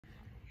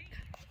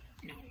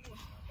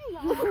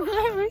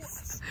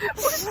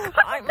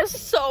I'm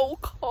so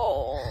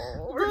cold.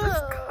 We're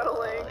just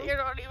cuddling. You're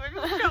not even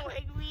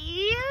showing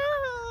me.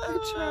 I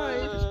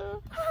tried.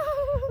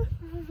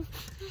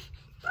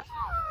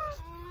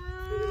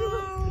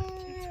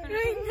 I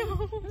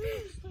know.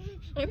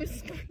 I was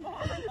scared.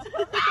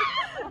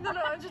 No,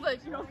 I'm just like,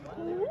 you know.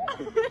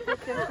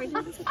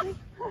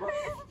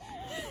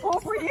 Oh,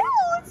 for you,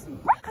 it's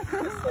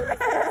breakfast.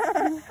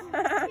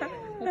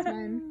 That's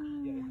mine.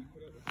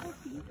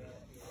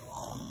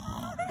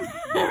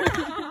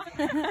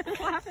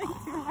 Laughing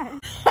too much.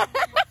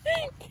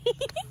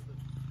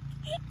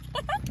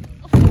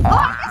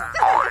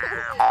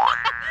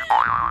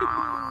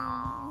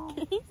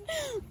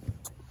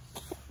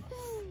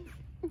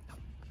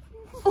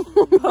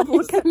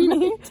 Look at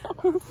me.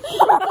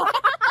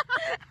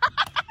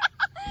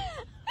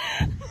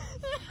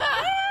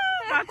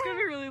 That's gonna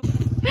be really.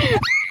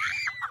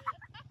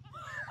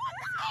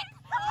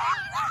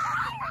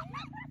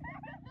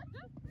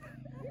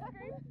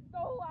 So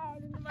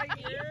loud into my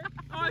ear.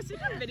 Oh, I see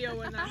the video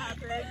when that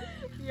happened.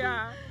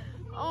 Yeah.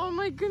 Oh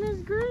my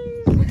goodness,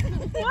 Grace.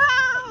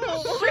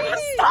 Wow.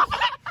 Stop it.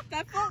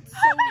 That felt so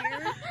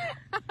weird.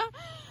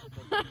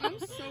 I'm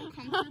so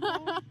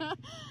comfortable.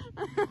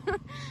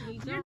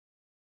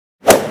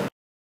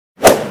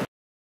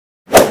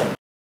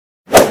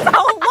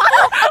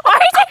 Why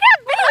are you taking a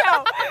video?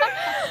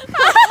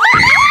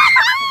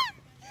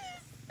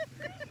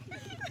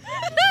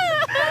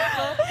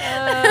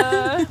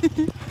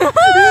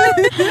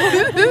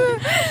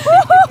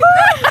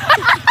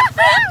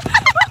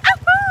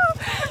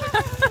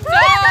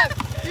 Stop!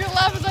 Your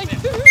laugh is like.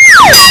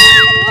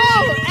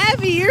 Whoa,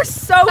 Evy, you're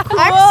so cool.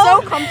 I'm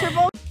so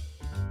comfortable.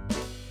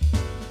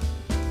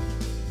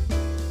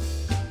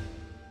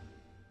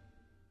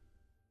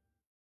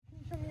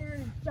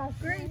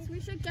 Grace, we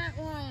should get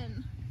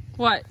one.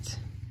 What?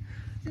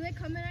 Do they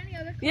come in any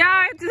other colors?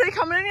 Yeah, do they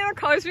come in any other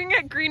colors? We can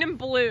get green and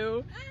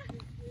blue.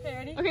 Okay,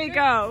 ready? Okay,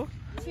 go.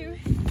 2.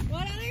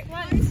 What other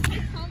colors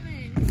are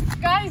coming?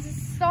 Guys,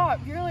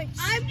 stop. You're like.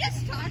 I'm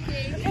just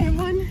talking. Okay,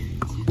 1,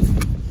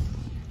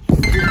 2.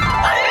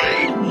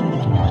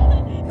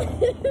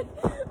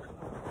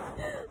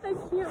 I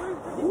can't wait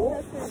to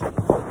get this.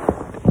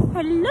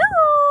 Hello.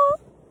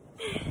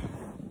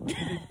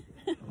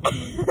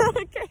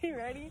 Okay,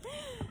 ready?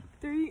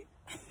 3.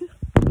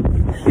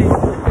 Okay,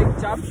 big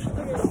jump.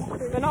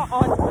 Okay, they're not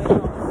on.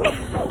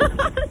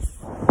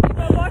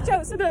 But watch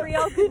out so that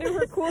Riel can do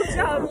her cool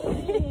jump.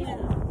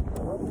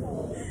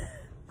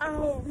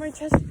 Oh, my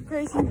chest is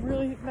crazy.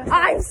 Really messed up.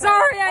 I'm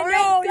sorry, I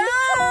know. You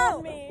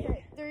told me.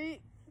 Okay, 3,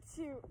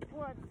 2,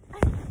 1. I'm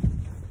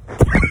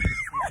gonna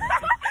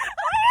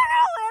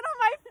land on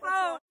my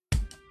phone.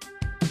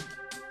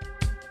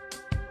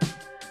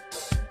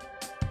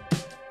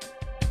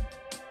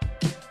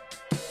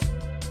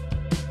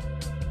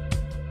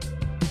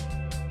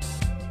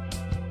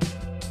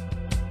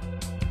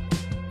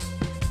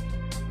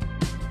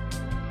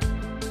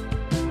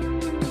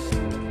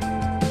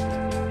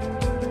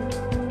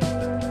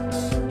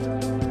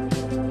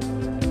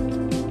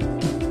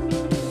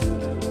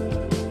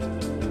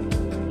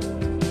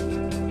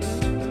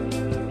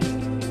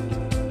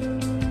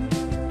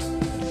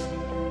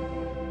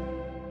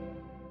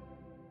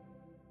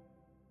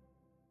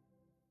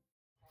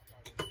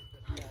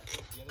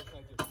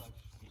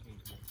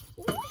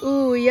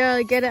 Ooh,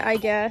 yeah, get it, I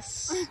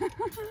guess.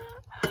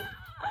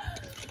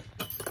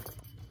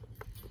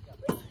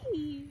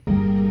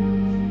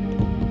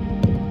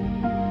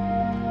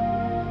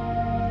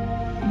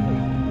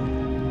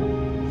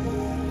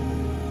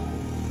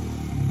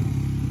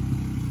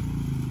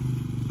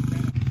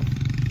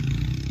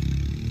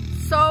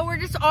 So we're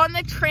just on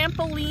the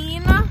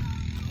trampoline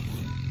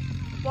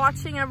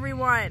watching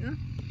everyone.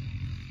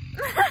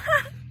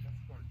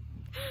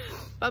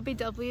 Bubby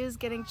W is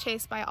getting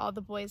chased by all the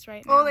boys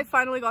right now. Oh, they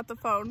finally got the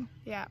phone.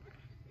 Yeah.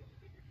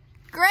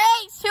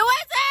 Grace, who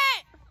is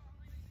it?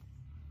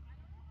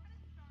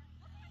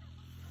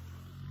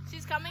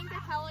 She's coming to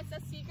tell us a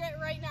secret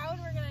right now,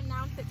 and we're gonna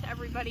announce it to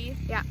everybody.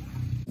 Yeah.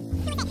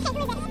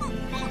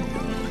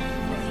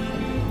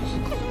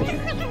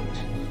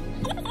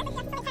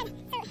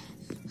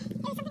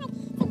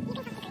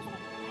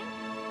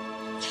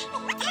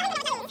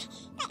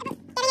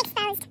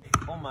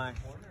 Oh my.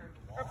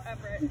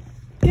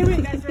 Okay,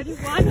 wait, guys, ready?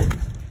 1,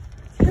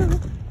 2,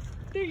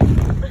 3.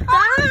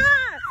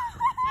 Ah!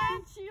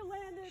 And she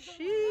landed.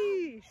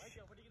 Sheesh.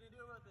 Micah, what are you gonna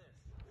do about this?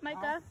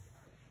 Micah,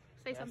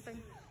 say something.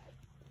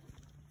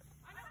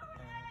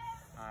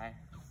 Hi.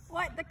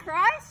 What, the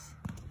crush?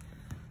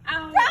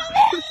 Ow.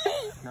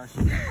 No, she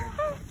didn't.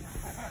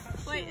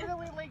 Wait, it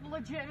really, like,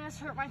 legit just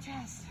hurt my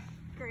chest.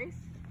 Grace?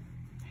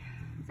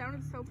 It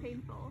sounded so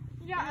painful.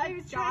 Yeah, I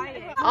was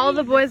dying. All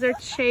the boys are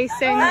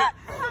chasing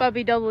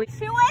Bubby W. Who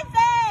is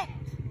it?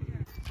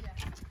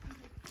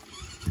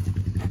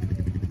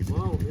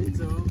 Whoa,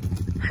 Minto.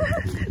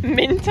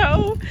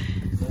 Minto?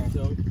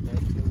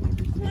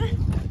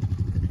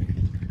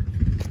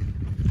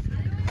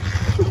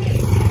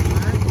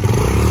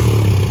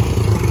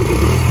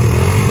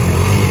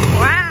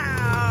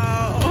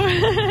 Wow.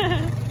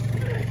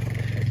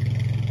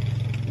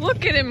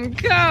 him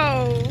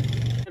go.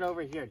 Get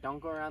over here. Don't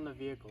go around the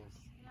vehicles.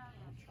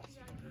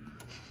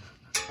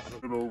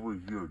 Get over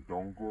here.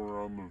 Don't go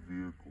around the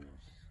vehicles.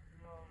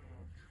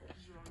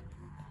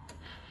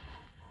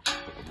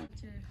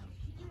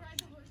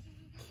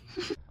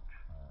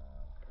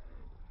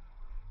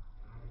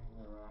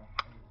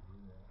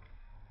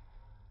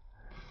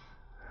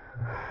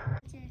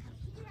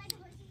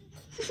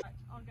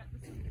 I'll get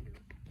this one too.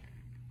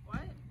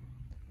 What? Is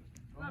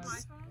that my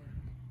phone?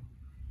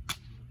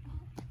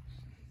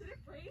 Did it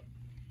break?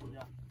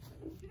 Yeah.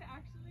 Did it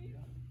actually?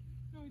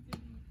 No, it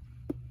didn't.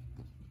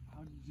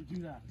 How did you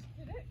do that?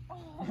 Did it?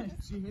 Oh.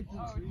 She hit the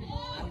tree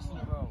twice in a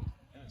row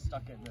and it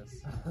stuck in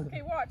this.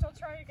 Okay, watch. I'll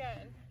try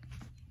again.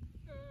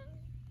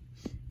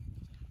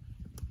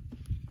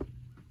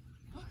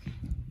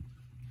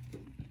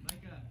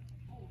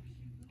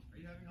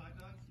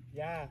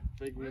 Yeah.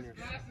 Big wiener.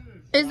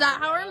 Is that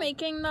how we're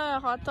making the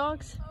hot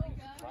dogs?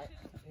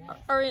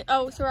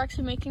 Oh, so we're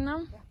actually making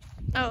them?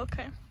 Oh,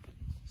 okay.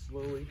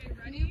 Slowly.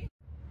 Ready?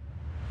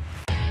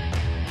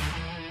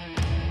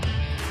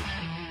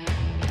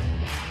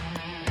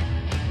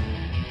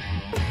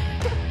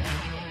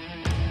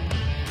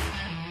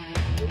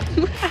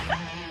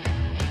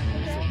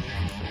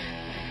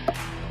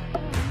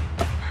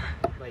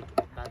 Like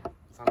that.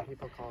 Some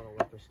people call it a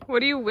whippersnapper.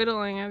 What are you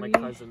whittling, My Evy?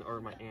 cousin or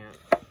my aunt.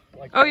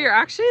 Like, Oh, you're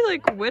actually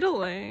like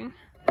whittling.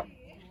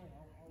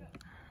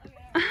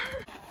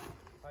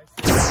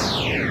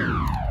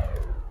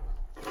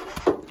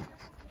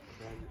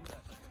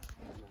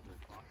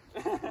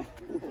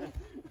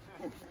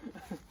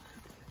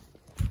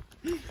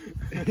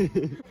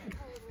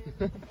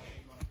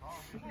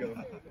 Go.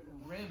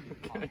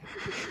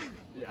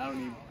 Yeah,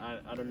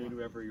 I don't need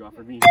whoever you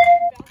offer me.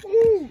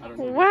 I don't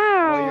need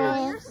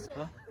Wow. it.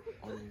 Huh?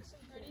 Always.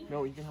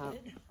 No, you can have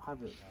it. You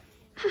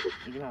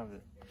can have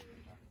it.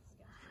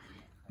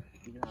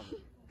 You can have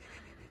it.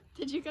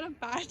 Did you get a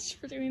badge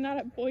for doing that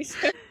at Boy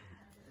Scouts?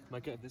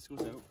 Micah, this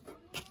goes out.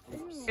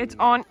 It's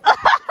on.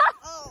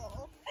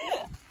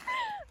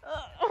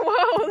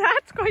 Whoa,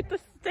 that's quite the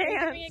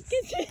stance.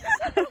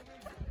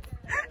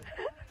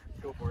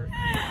 Go for it.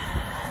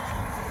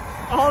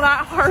 All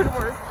that hard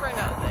work for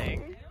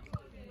nothing.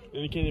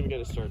 And you can't even get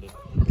it started.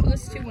 It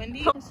was too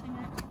windy.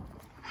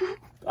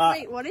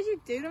 Wait, what did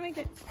you do to make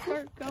it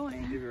start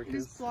going? Give her a You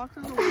kiss. just blocked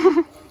her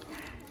away.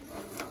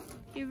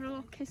 Give her a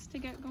little kiss to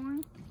get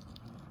going.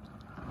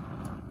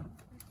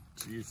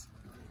 Jeez.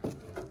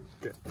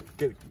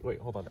 Get, wait,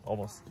 hold on.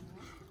 Almost.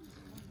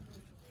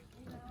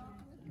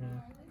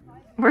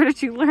 Where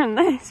did you learn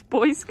this?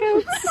 Boy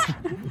Scouts?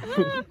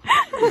 You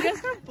guys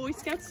have Boy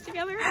Scouts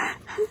together?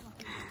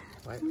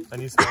 What? I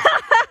need small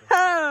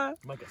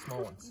sticks. Micah,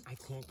 small ones. I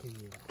can't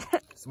give you.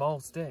 Small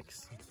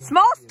sticks.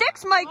 Small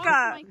sticks, Micah!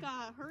 Oh,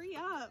 Micah, hurry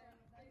up.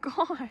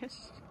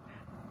 Gosh.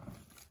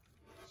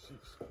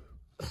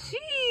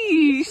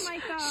 Sheesh.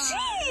 Micah.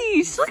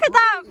 Sheesh. Look at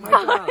that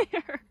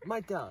fire.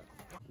 Micah.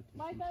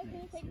 Micah, can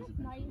you take this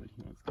knife?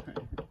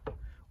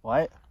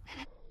 What?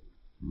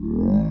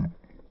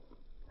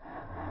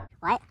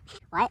 What?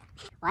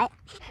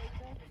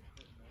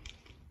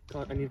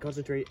 God, I need to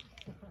concentrate.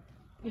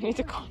 You need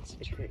to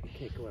concentrate. It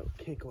can't go out.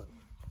 Can't go out.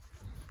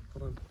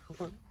 Hold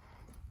on.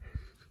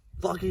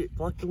 Block it.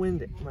 Block the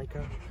wind,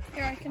 Micah.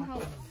 Here, I can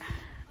help.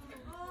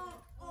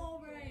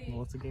 Well,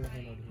 what's the game of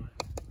hand over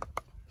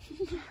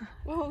here?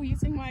 Whoa,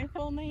 using my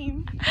full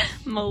name.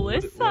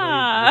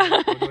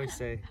 Melissa. What do I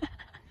say?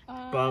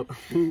 Bub.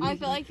 I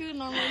feel like you would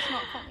normally just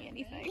not call me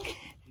anything.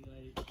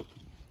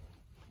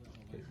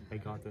 I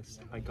got this.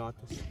 I got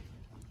this.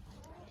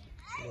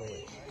 No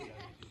way.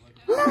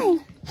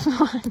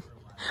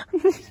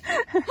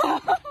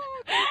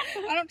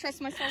 I don't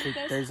trust myself with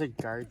this. There's a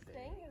guard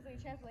there.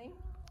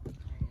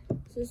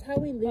 This is how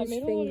we lose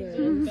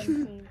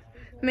fingers.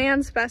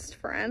 Man's best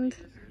friend.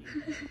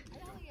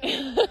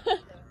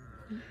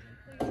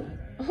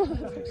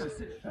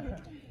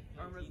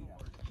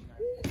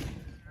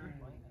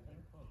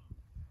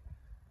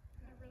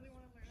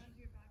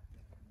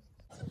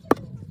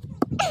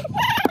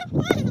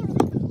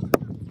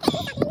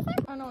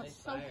 I know, it's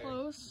so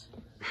close.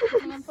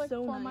 And it's like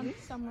So 4 nice.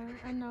 months summer.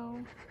 I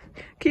know.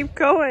 Keep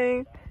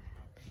going.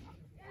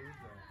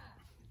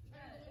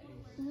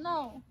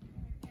 No.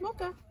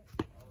 Okay.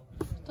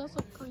 It does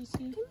look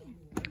greasy.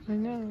 I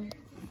know.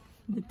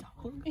 The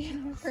dog.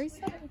 Yeah, Grace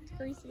said it looks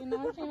greasy, and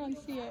now I can't even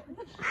see it.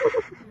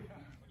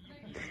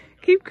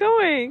 Keep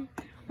going.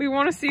 We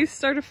want to see you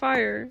start a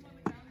fire.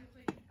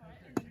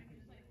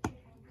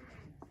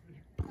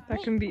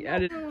 That can be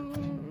edited.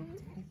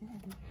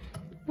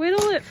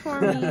 Whittle it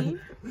for me.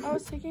 I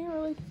was taking a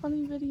really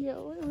funny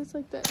video. It was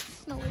like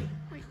this. No, wait,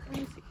 let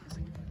me see.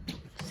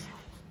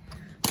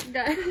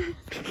 Okay.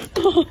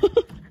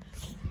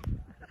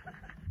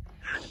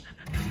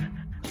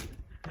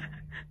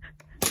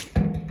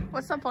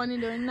 What's the point of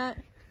doing that?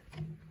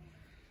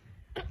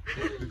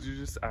 Did you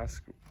just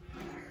ask?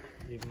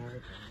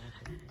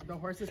 The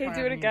horse is Okay,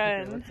 do it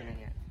again.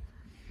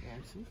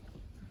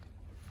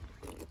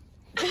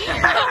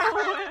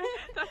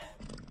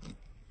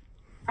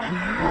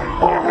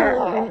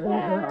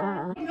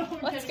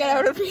 Let's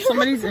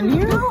Somebody's in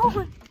here?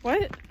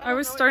 What? I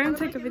was starting to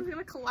take a video. It's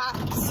gonna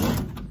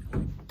collapse.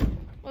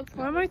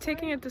 Why am I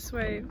taking it this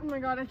way? Oh my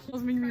god, it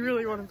feels making me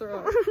really want to throw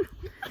up.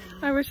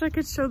 I wish I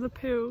could show the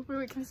poo.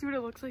 Wait, can you see what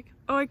it looks like?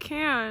 Oh, I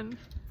can.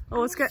 Oh,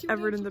 let's get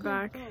Everett in the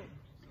back.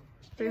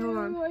 Wait, hold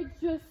on. I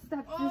just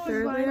stepped this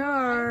There way. they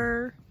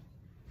are.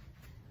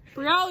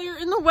 Brielle, you're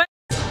in the way.